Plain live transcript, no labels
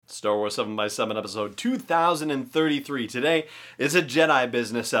Star Wars 7x7 episode 2033. Today is a Jedi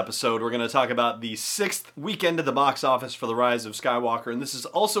business episode. We're going to talk about the 6th weekend at the box office for The Rise of Skywalker, and this is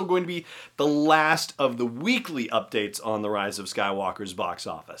also going to be the last of the weekly updates on The Rise of Skywalker's box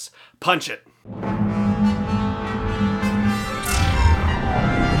office. Punch it!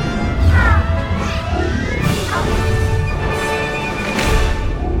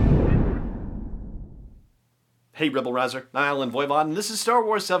 Hey Rebel Rouser, I'm Alan Voivod, and this is Star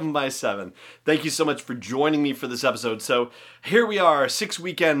Wars 7x7. Thank you so much for joining me for this episode. So here we are, 6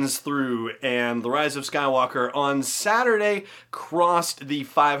 weekends through, and The Rise of Skywalker on Saturday crossed the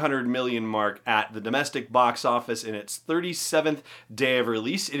 500 million mark at the domestic box office in its 37th day of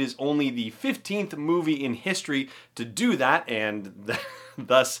release. It is only the 15th movie in history to do that, and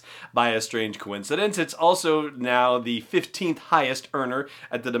thus, by a strange coincidence, it's also now the 15th highest earner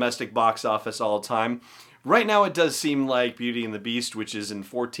at the domestic box office all time. Right now it does seem like Beauty and the Beast, which is in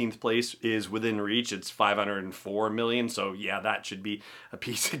 14th place, is within reach. It's 504 million, so yeah, that should be a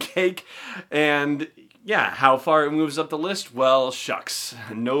piece of cake. And yeah, how far it moves up the list? Well, shucks.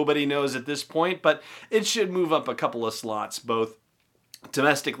 Nobody knows at this point, but it should move up a couple of slots, both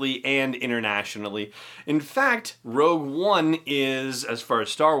domestically and internationally. In fact, Rogue One is, as far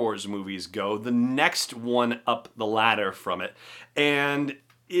as Star Wars movies go, the next one up the ladder from it. And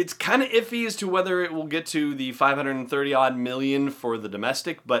it's kind of iffy as to whether it will get to the 530 odd million for the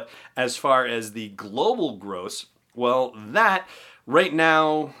domestic, but as far as the global gross, well, that right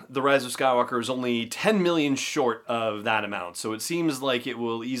now, The Rise of Skywalker is only 10 million short of that amount. So it seems like it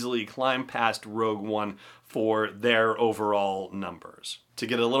will easily climb past Rogue One for their overall numbers. To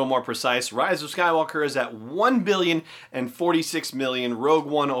get a little more precise, Rise of Skywalker is at 1,046 million. Rogue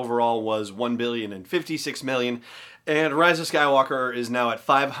One overall was 1,056 million. And Rise of Skywalker is now at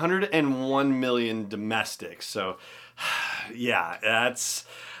 501 million domestic. So, yeah, that's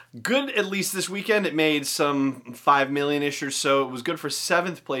good. At least this weekend, it made some 5 million-ish or so. It was good for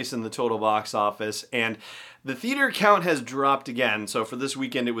 7th place in the total box office. And the theater count has dropped again. So for this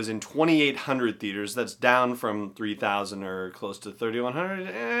weekend, it was in 2,800 theaters. That's down from 3,000 or close to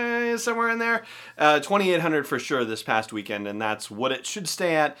 3,100, somewhere in there. 2,800 for sure this past weekend. And that's what it should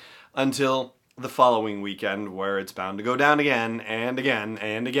stay at until the following weekend, where it's bound to go down again and again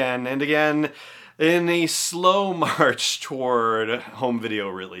and again and again in a slow march toward home video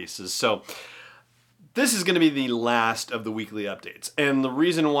releases. So this is going to be the last of the weekly updates. And the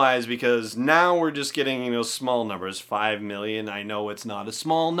reason why is because now we're just getting, small numbers. 5 million, I know it's not a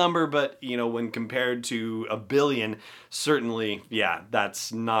small number, but, when compared to a billion, certainly, yeah,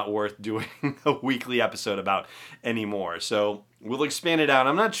 that's not worth doing a weekly episode about anymore. So we'll expand it out.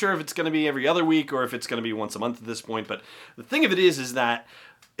 I'm not sure if it's going to be every other week or if it's going to be once a month at this point, but the thing of it is that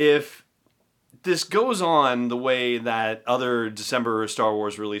if this goes on the way that other December Star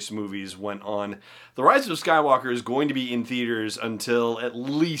Wars release movies went on, The Rise of Skywalker is going to be in theaters until at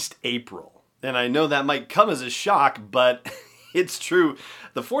least April. And I know that might come as a shock, but it's true.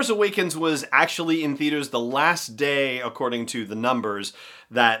 The Force Awakens was actually in theaters the last day, according to the numbers,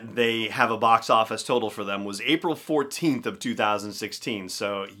 that they have a box office total for them, was April 14th of 2016.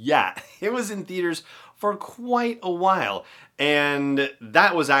 So yeah, it was in theaters for quite a while. And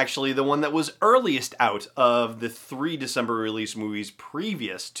that was actually the one that was earliest out of the 3 December release movies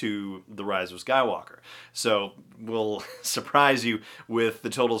previous to The Rise of Skywalker. So we'll surprise you with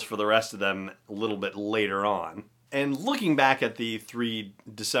the totals for the rest of them a little bit later on. And looking back at the 3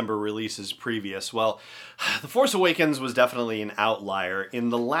 December releases previous, well, The Force Awakens was definitely an outlier. In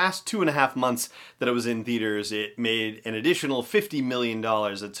the last 2.5 months that it was in theaters, it made an additional $50 million.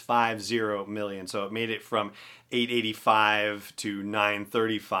 That's 50 million. So it made it from 885 to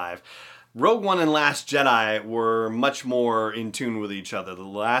 935. Rogue One and Last Jedi were much more in tune with each other. The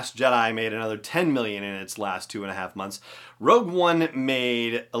Last Jedi made another 10 million in its last 2.5 months. Rogue One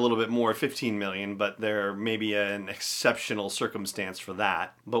made a little bit more, 15 million, but there may be an exceptional circumstance for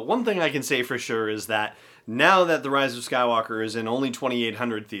that. But one thing I can say for sure is that now that The Rise of Skywalker is in only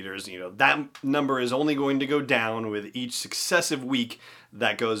 2,800 theaters, that number is only going to go down with each successive week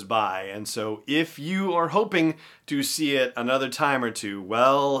that goes by. And so if you are hoping to see it another time or two,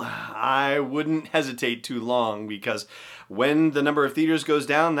 well, I wouldn't hesitate too long, because when the number of theaters goes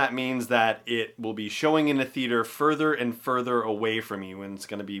down, that means that it will be showing in a theater further and further away from you, and it's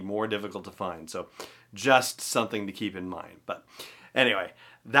going to be more difficult to find. So just something to keep in mind. But anyway,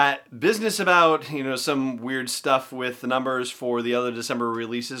 that business about, some weird stuff with the numbers for the other December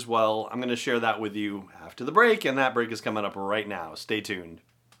releases, well, I'm going to share that with you after the break, and that break is coming up right now. Stay tuned.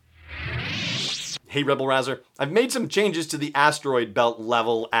 Hey Rebel Rouser, I've made some changes to the asteroid belt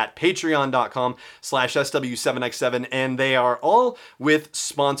level at patreon.com/SW7X7, and they are all with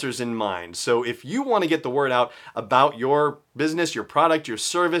sponsors in mind. So if you want to get the word out about your business, your product, your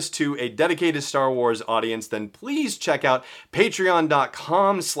service to a dedicated Star Wars audience, then please check out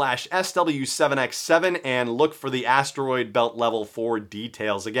patreon.com/SW7X7 and look for the asteroid belt level for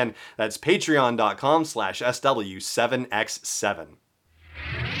details. Again, that's patreon.com/SW7X7.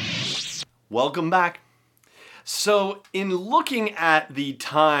 Welcome back. So, in looking at the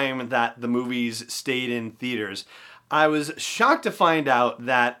time that the movies stayed in theaters, I was shocked to find out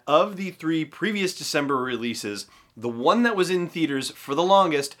that of the 3 previous December releases, the one that was in theaters for the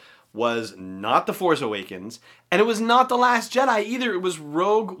longest was not The Force Awakens, and it was not The Last Jedi either. It was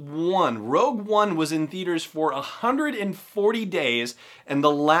Rogue One. Rogue One was in theaters for 140 days, and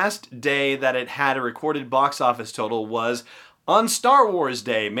the last day that it had a recorded box office total was on Star Wars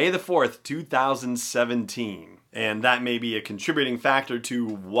Day, May the 4th, 2017. And that may be a contributing factor to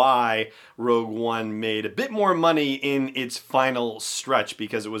why Rogue One made a bit more money in its final stretch,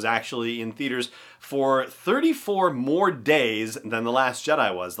 because it was actually in theaters for 34 more days than The Last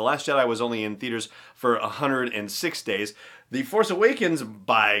Jedi was. The Last Jedi was only in theaters for 106 days. The Force Awakens,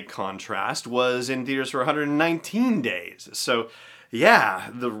 by contrast, was in theaters for 119 days. So, yeah,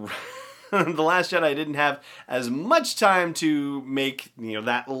 The Last Jedi didn't have as much time to make,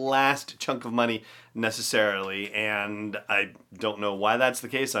 that last chunk of money necessarily, and I don't know why that's the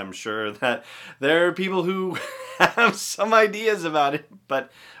case. I'm sure that there are people who have some ideas about it,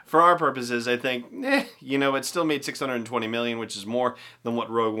 but for our purposes, I think, it still made $620 million, which is more than what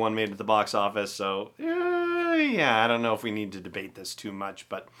Rogue One made at the box office, so, I don't know if we need to debate this too much,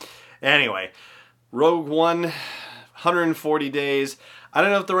 but anyway, Rogue One, 140 days. I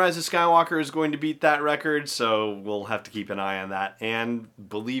don't know if The Rise of Skywalker is going to beat that record, so we'll have to keep an eye on that. And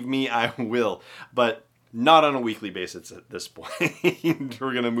believe me, I will. But not on a weekly basis at this point.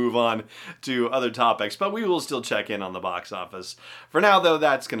 We're going to move on to other topics, but we will still check in on the box office. For now, though,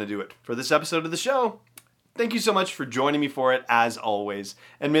 that's going to do it for this episode of the show. Thank you so much for joining me for it, as always.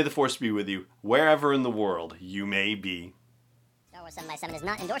 And may the Force be with you, wherever in the world you may be. Star Wars 7x7 is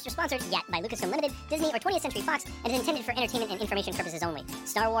not endorsed or sponsored yet by Lucasfilm Limited, Disney, or 20th Century Fox, and is intended for entertainment and information purposes only.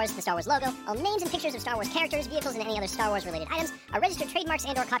 Star Wars, the Star Wars logo, all names and pictures of Star Wars characters, vehicles, and any other Star Wars-related items are registered trademarks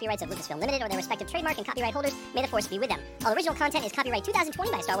and/or copyrights of Lucasfilm Limited or their respective trademark and copyright holders. May the Force be with them. All original content is copyright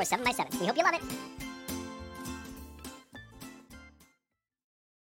 2020 by Star Wars 7x7. We hope you love it.